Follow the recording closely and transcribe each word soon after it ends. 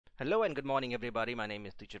Hello and good morning everybody. My name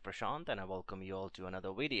is teacher Prashant and I welcome you all to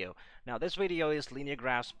another video. Now this video is linear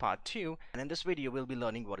graphs part 2, and in this video we'll be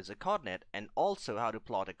learning what is a coordinate and also how to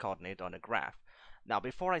plot a coordinate on a graph. Now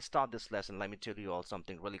before I start this lesson, let me tell you all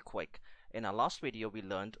something really quick. In our last video we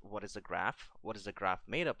learned what is a graph, what is a graph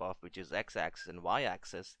made up of, which is x-axis and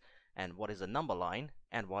y-axis, and what is a number line,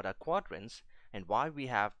 and what are quadrants, and why we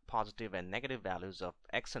have positive and negative values of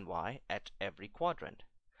x and y at every quadrant.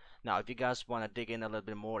 Now if you guys want to dig in a little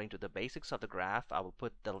bit more into the basics of the graph, I will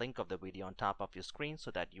put the link of the video on top of your screen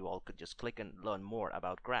so that you all could just click and learn more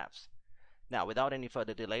about graphs. Now without any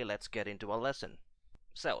further delay, let's get into our lesson.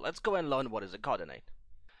 So let's go and learn what is a coordinate.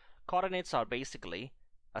 Coordinates are basically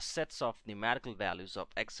a sets of numerical values of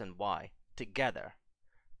x and y together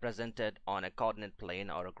presented on a coordinate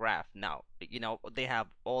plane or a graph. Now they have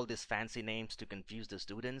all these fancy names to confuse the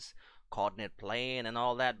students, coordinate plane and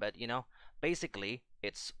all that, but basically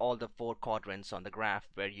it's all the four quadrants on the graph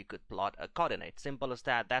where you could plot a coordinate. Simple as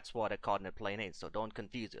that. That's what a coordinate plane is, so don't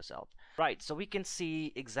confuse yourself. Right, so we can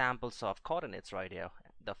see examples of coordinates right here.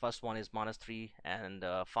 The first one is -3 and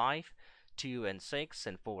 5, 2 and 6,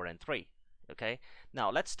 and 4 and 3. Okay, now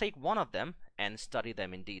let's take one of them and study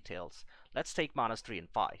them in details. Let's take -3 and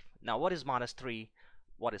 5. Now what is -3,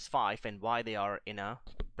 what is 5, and why they are in a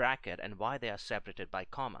bracket and why they are separated by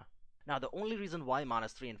comma. Now the only reason why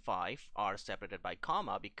 -3 and 5 are separated by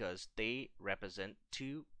comma because they represent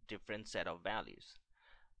two different set of values.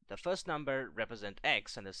 The first number represent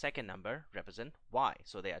x and the second number represent y,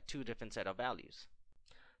 so they are two different set of values.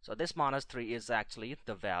 So this -3 is actually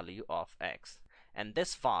the value of x and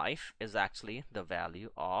this 5 is actually the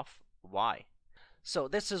value of y. So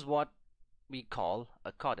this is what we call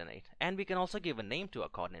a coordinate, and we can also give a name to a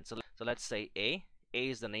coordinate. So let's say A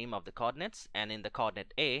is the name of the coordinates, and in the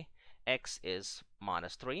coordinate A, x is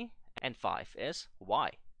 -3 and 5 is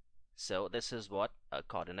y. So this is what a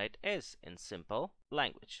coordinate is in simple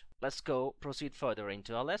language. Let's go proceed further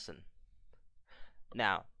into our lesson.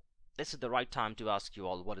 Now this is the right time to ask you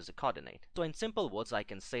all, what is a coordinate? So in simple words I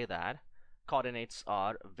can say that coordinates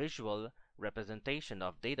are visual representation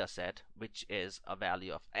of data set which is a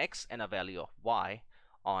value of x and a value of y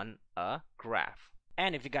on a graph.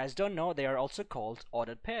 And if you guys don't know, they are also called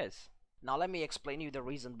ordered pairs. Now let me explain you the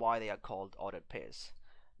reason why they are called ordered pairs.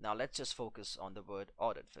 Now let's just focus on the word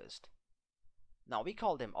ordered first. Now we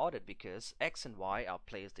call them ordered because x and y are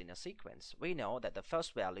placed in a sequence. We know that the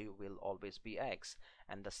first value will always be x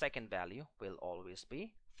and the second value will always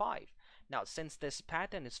be 5. Now since this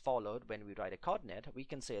pattern is followed when we write a coordinate, we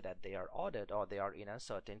can say that they are ordered or they are in a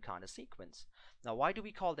certain kind of sequence. Now why do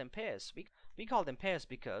we call them pairs? We call them pairs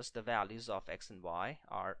because the values of x and y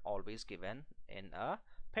are always given in a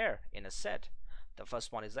pair, in a set. The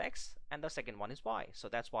first one is x and the second one is y, so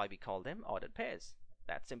that's why we call them ordered pairs.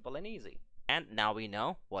 That's simple and easy. And now we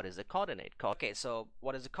know what is a coordinate. Okay, so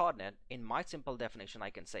what is a coordinate? In my simple definition,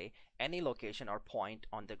 I can say any location or point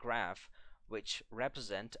on the graph which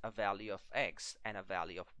represent a value of x and a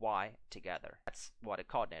value of y together. That's what a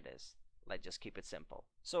coordinate is. Let's just keep it simple.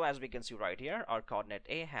 So as we can see right here, our coordinate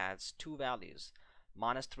A has two values,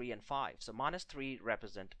 -3 and 5. So -3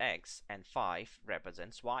 represent x and 5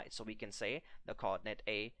 represents y. So we can say the coordinate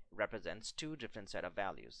A represents two different set of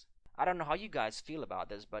values. I don't know how you guys feel about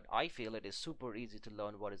this, but I feel it is super easy to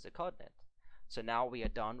learn what is a coordinate. So now we are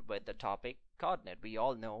done with the topic coordinate. We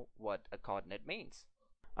all know what a coordinate means.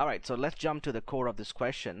 Alright, so let's jump to the core of this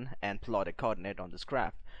question and plot a coordinate on this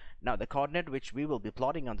graph. Now the coordinate which we will be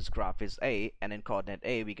plotting on this graph is A, and in coordinate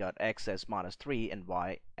A we got x as -3 and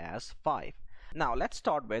y as 5. Now let's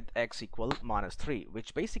start with x equal -3,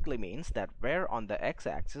 which basically means that where on the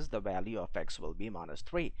x-axis the value of x will be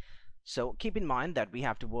 -3. So keep in mind that we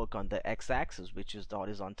have to work on the x-axis, which is the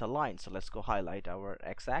horizontal line. So let's go highlight our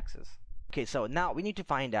x-axis. Okay, so now we need to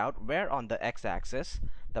find out where on the x-axis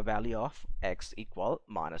the value of x equal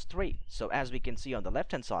 -3. So as we can see on the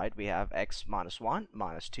left hand side, we have x -1,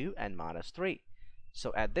 -2 and -3.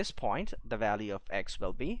 So at this point the value of x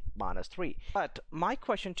will be -3. But my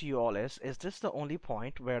question to you all is this the only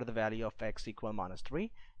point where the value of x equal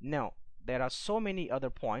 -3? No, there are so many other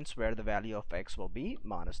points where the value of x will be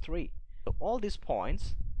 -3. So all these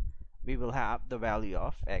points we will have the value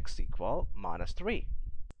of x equal -3.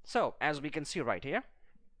 So as we can see right here,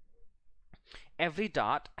 every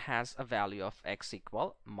dot has a value of x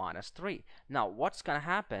equal -3. Now what's gonna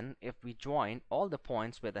happen if we join all the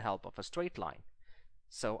points with the help of a straight line?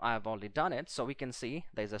 So I've already done it, so we can see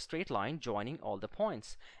there's a straight line joining all the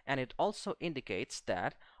points, and it also indicates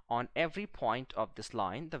that on every point of this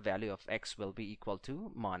line the value of x will be equal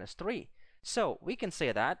to -3. So we can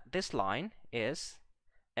say that this line is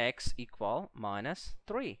x equal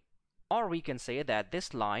 -3. Or we can say that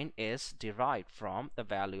this line is derived from the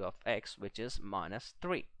value of x, which is minus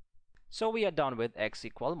 3. So we are done with x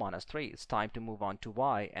equal minus 3. It's time to move on to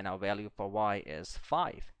y, and our value for y is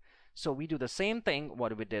 5. So we do the same thing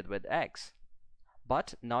what we did with x,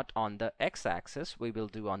 but not on the x-axis. We will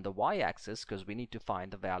do on the y-axis because we need to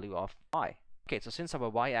find the value of y. Okay, so since our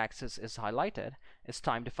y-axis is highlighted, it's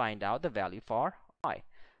time to find out the value for y.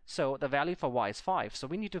 So the value for y is 5. So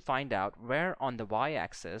we need to find out where on the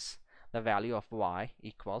y-axis the value of y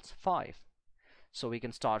equals 5. So we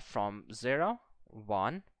can start from 0,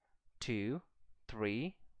 1, 2,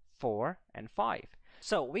 3, 4, and 5.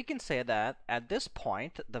 So we can say that at this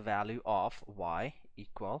point the value of y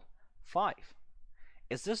equal 5.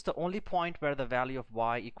 Is this the only point where the value of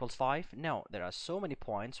y equals 5? No, there are so many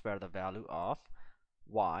points where the value of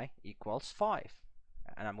y equals 5.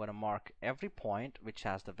 And I'm going to mark every point which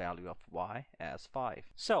has the value of y as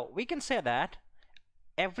 5. So we can say that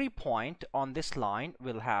every point on this line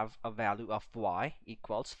will have a value of y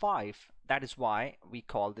equals 5. That is why we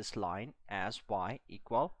call this line as y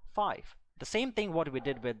equal 5. The same thing what we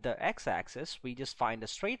did with the x-axis, we just find a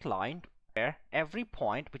straight line where every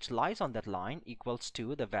point which lies on that line equals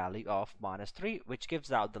to the value of minus 3, which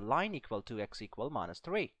gives out the line equal to x equal minus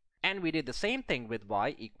 3. And we did the same thing with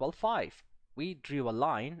y equal 5. We drew a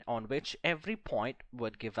line on which every point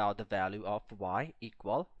would give out the value of y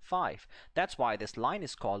equal 5. That's why this line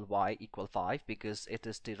is called y equal 5, because it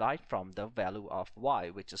is derived from the value of y,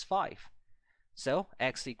 which is 5. So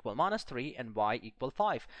x equal minus 3 and y equal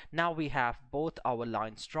 5. Now we have both our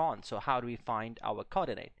lines drawn. So how do we find our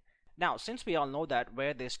coordinate? Now, since we all know that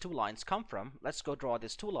where these two lines come from, let's go draw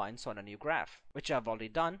these two lines on a new graph, which I've already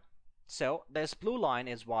done. So this blue line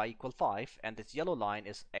is y equal 5 and this yellow line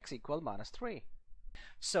is x equal minus 3.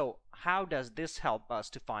 So how does this help us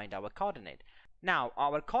to find our coordinate? Now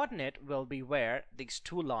our coordinate will be where these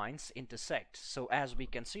two lines intersect. So as we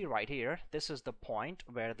can see right here, this is the point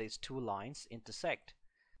where these two lines intersect.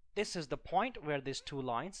 This is the point where these two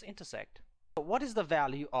lines intersect. So what is the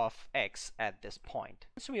value of x at this point?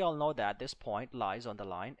 Since we all know that this point lies on the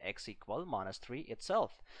line x equal minus 3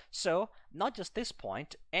 itself. So not just this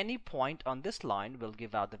point, any point on this line will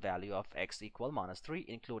give out the value of x equal minus 3,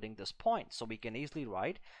 including this point. So we can easily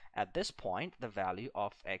write at this point the value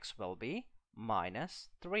of x will be minus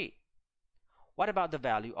 3. What about the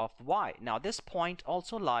value of y? Now this point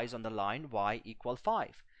also lies on the line y equal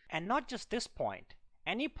 5. And not just this point.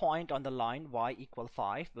 Any point on the line y equal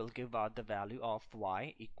 5 will give out the value of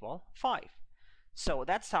y equal 5. So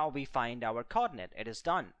that's how we find our coordinate. It is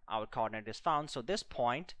done. Our coordinate is found. So this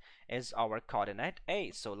point is our coordinate A.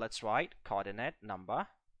 So let's write coordinate number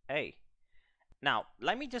A. Now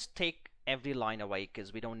let me just take every line away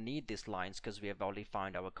because we don't need these lines because we have already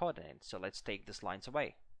found our coordinate. So let's take these lines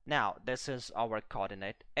away. Now this is our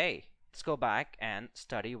coordinate A. Let's go back and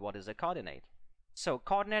study what is a coordinate. So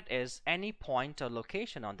coordinate is any point or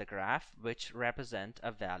location on the graph which represent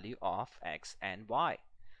a value of x and y.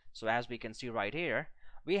 So as we can see right here,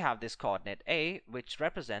 we have this coordinate A which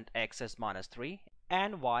represent x as minus 3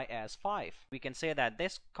 and y as 5. We can say that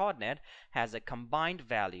this coordinate has a combined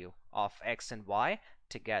value of x and y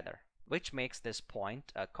together, which makes this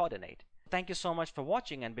point a coordinate. Thank you so much for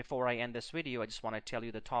watching, and before I end this video, I just want to tell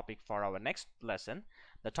you the topic for our next lesson.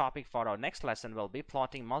 The topic for our next lesson will be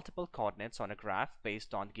plotting multiple coordinates on a graph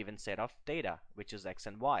based on given set of data, which is x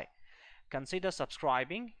and y. Consider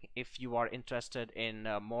subscribing if you are interested in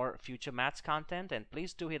more future maths content, and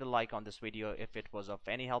please do hit a like on this video if it was of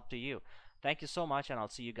any help to you. Thank you so much, and I'll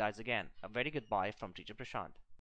see you guys again. A very goodbye from Teacher Prashant.